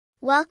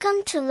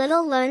Welcome to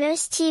Little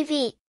Learners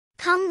TV.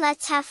 Come,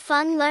 let's have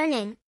fun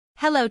learning.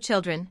 Hello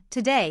children,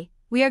 today,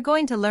 we are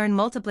going to learn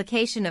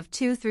multiplication of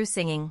 2 through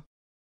singing.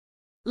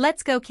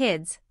 Let's go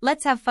kids,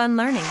 let's have fun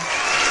learning.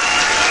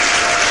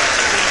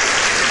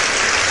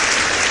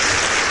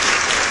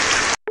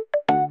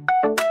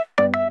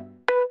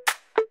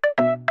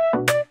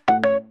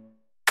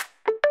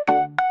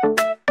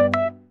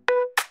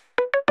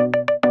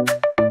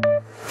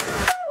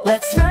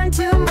 Let's learn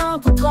to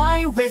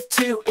multiply with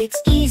 2, it's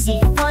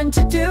easy, fun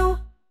to do.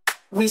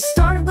 We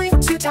start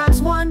with 2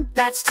 times 1,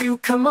 that's 2,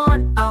 come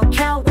on, I'll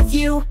count with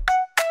you.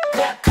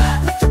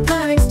 2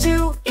 times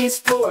 2 is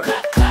 4, 2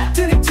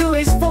 times 2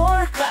 is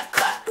 4,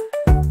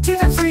 2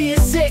 times 3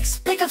 is 6,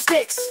 pick up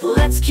sticks,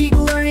 let's keep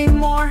learning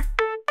more.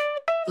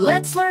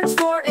 Let's learn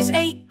 4 is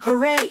 8,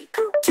 hooray,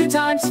 2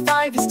 times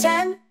 5 is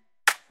 10.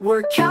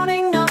 We're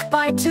counting up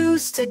by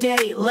 2s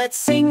today, let's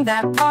sing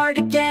that part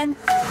again.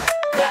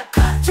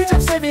 2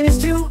 times 7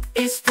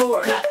 is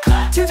 4,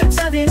 2 times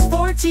 7 is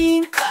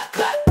 14,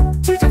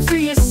 2 times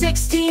 3 is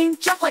 16,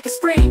 jump like a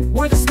spring,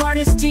 we're the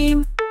smartest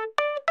team.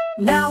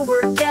 Now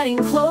we're getting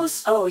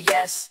close, oh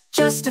yes,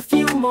 just a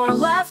few more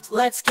left,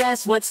 let's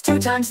guess what's 2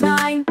 times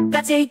 9,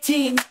 that's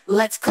 18,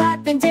 let's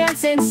clap and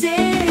dance and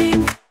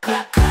sing.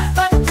 5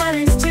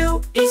 times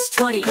 2 is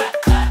 20, 2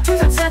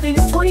 times 7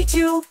 is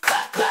 22,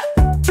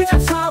 2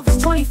 times 12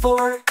 is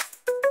 24,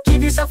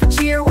 give yourself a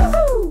cheer,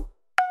 woohoo!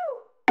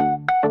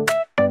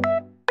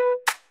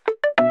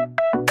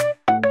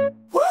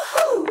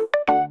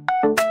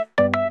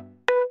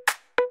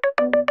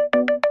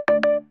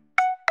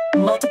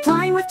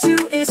 Multiplying with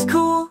 2 is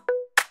cool.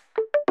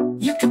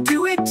 You can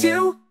do it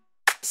too.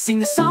 Sing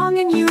the song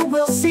and you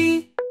will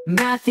see.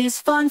 Math is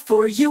fun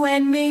for you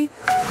and me.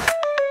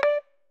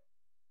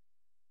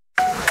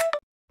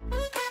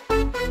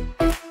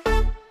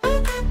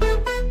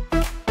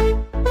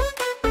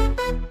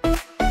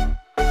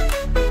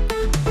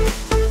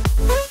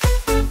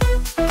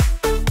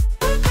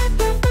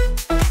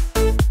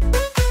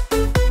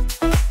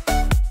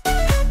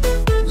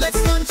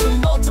 Let's learn to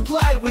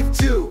multiply with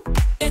 2.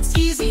 It's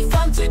easy,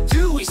 fun to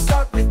do. We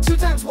start with 2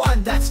 times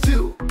 1, that's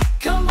 2.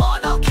 Come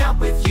on, I'll count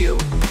with you.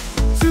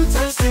 2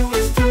 times 2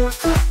 is 4,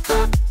 clap,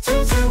 clap. 2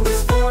 2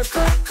 is 4,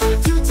 clap,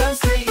 clap. 2 times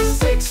 3 is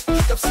 6,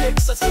 pick up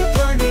 6, let's keep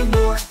learning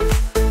more.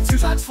 2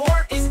 times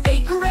 4 is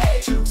 8, hooray.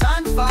 2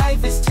 times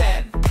 5 is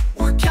 10.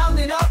 We're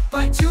counting up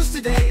by 2s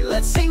today,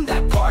 let's sing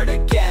that part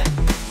again.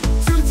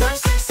 2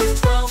 times 6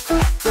 is 12,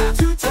 clap, clap.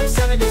 2 times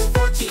 7 is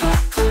 14,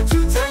 clap, clap.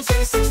 2 times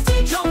 8 is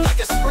 16, jump like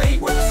a spring,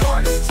 we're the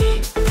smartest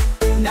team.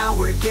 Now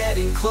we're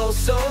getting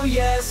close, oh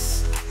yes.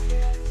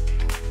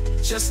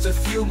 Just a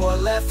few more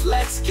left,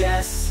 let's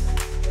guess.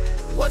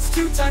 What's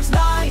 2 times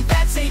 9?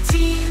 That's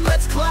 18.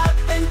 Let's clap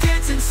and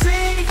dance and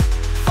sing.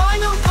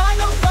 Final,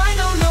 final,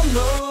 final, no,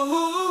 no.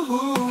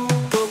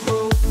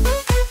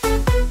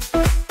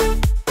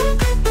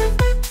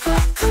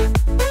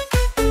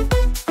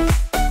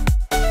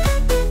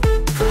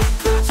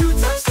 2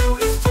 times 2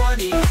 is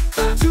 20.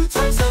 2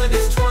 times 7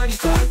 is 20.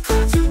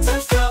 2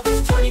 times 12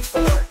 is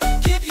 24.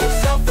 Give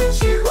yourself a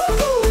cheer.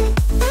 Woohoo!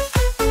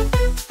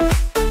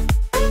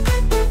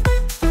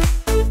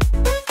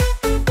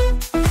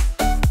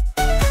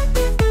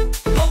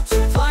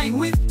 Multiplying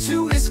with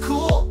 2 is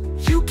cool.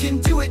 You can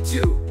do it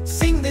too.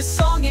 Sing this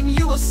song and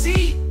you will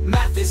see.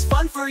 Math is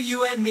fun for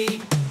you and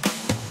me.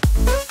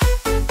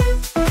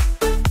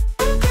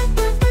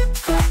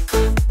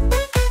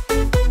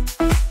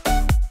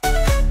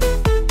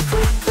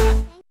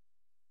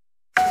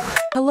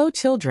 Hello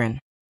children,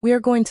 we are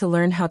going to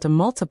learn how to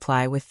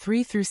multiply with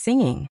 3 through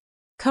singing.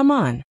 Come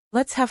on,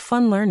 let's have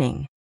fun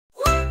learning.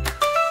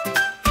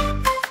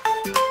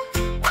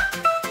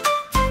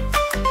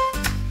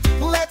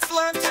 Let's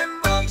learn to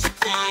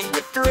multiply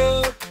with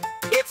 3.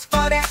 It's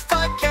fun as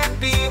fun can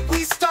be.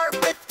 We start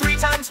with 3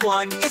 times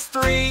 1 is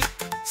 3.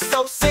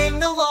 So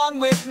sing along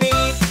with me.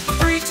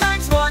 3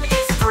 times 1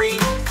 is 3.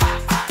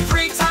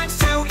 3 times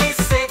 2 is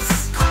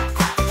 6.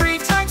 3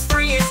 times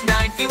 3 is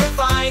 9. Feeling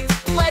fine.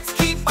 Let's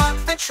keep up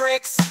the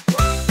tricks.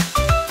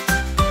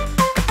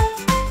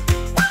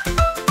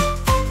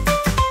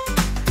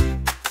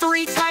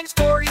 3 times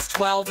 4 is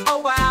 12, oh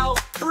wow.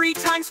 3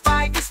 times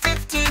 5 is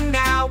 15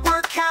 now.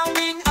 We're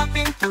counting up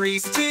in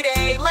 3s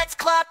today. Let's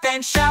clap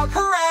and shout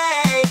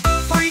hooray.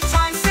 3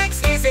 times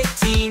 6 is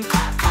 18.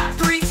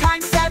 3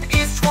 times 7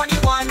 is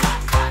 21.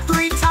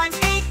 3 times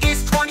 8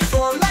 is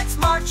 24. Let's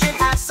march and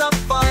have some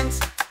fun.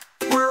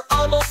 We're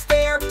almost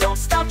there, don't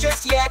stop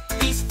just yet.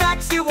 These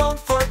facts you won't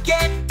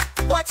forget.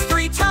 What's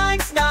 3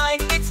 times 9?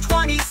 It's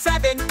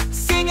 27.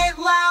 Sing it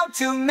loud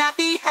to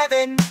Mathy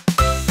Heaven.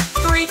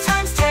 3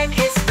 times 10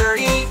 is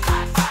 30.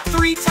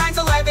 3 times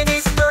 11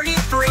 is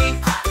 33.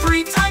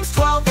 3 times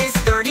 12 is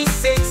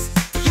 36.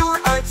 You're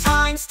a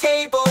times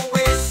table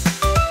whiz.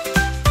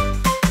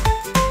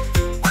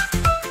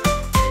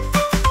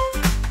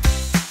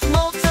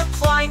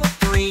 Multiplying with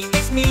 3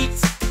 is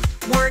neat.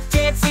 We're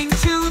dancing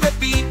to the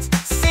beat.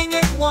 Sing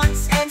it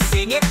once and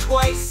sing it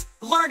twice.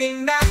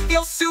 Learning math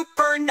feels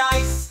super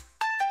nice.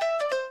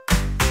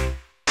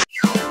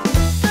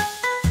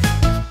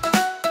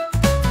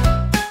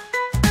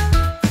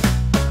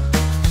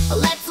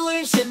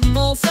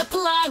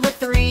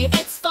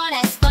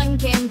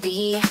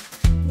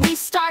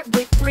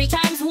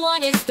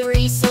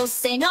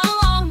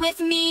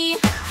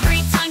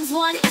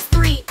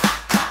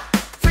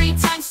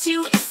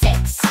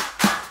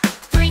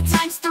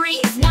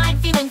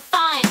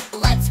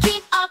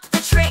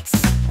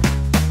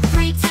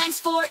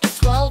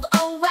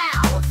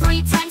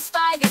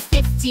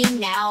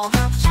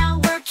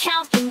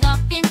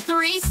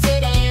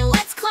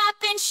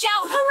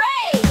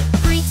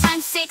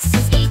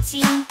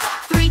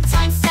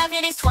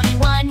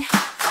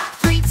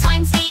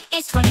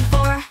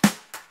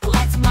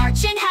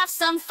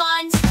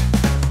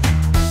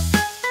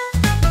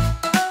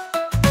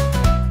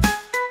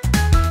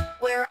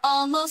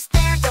 almost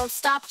there, don't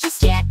stop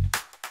just yet.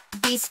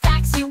 These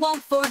facts you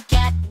won't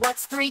forget.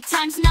 What's 3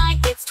 times 9?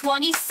 It's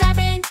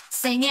 27.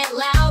 Sing it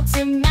loud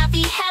to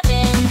mathy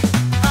heaven.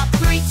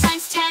 3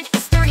 times 10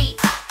 is 30.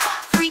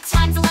 3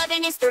 times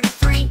 11 is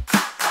 33.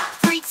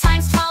 3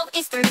 times 12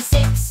 is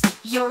 36.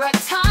 You're a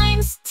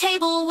times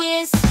table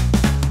whiz.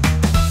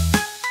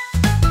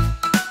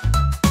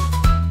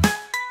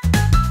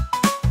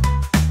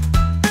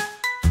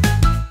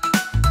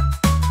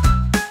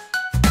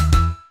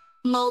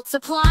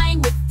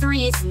 Multiplying with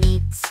 3 is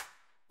neat.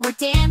 We're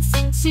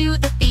dancing to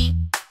the beat.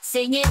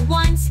 Sing it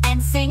once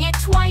and sing it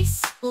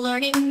twice.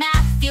 Learning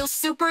math feels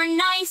super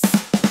nice.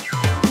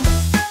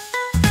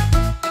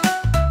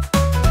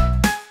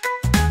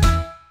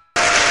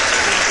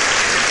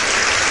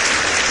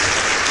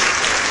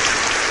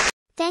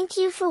 Thank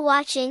you for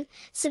watching.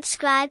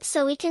 Subscribe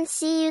so we can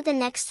see you the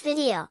next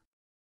video.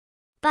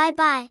 Bye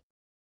bye.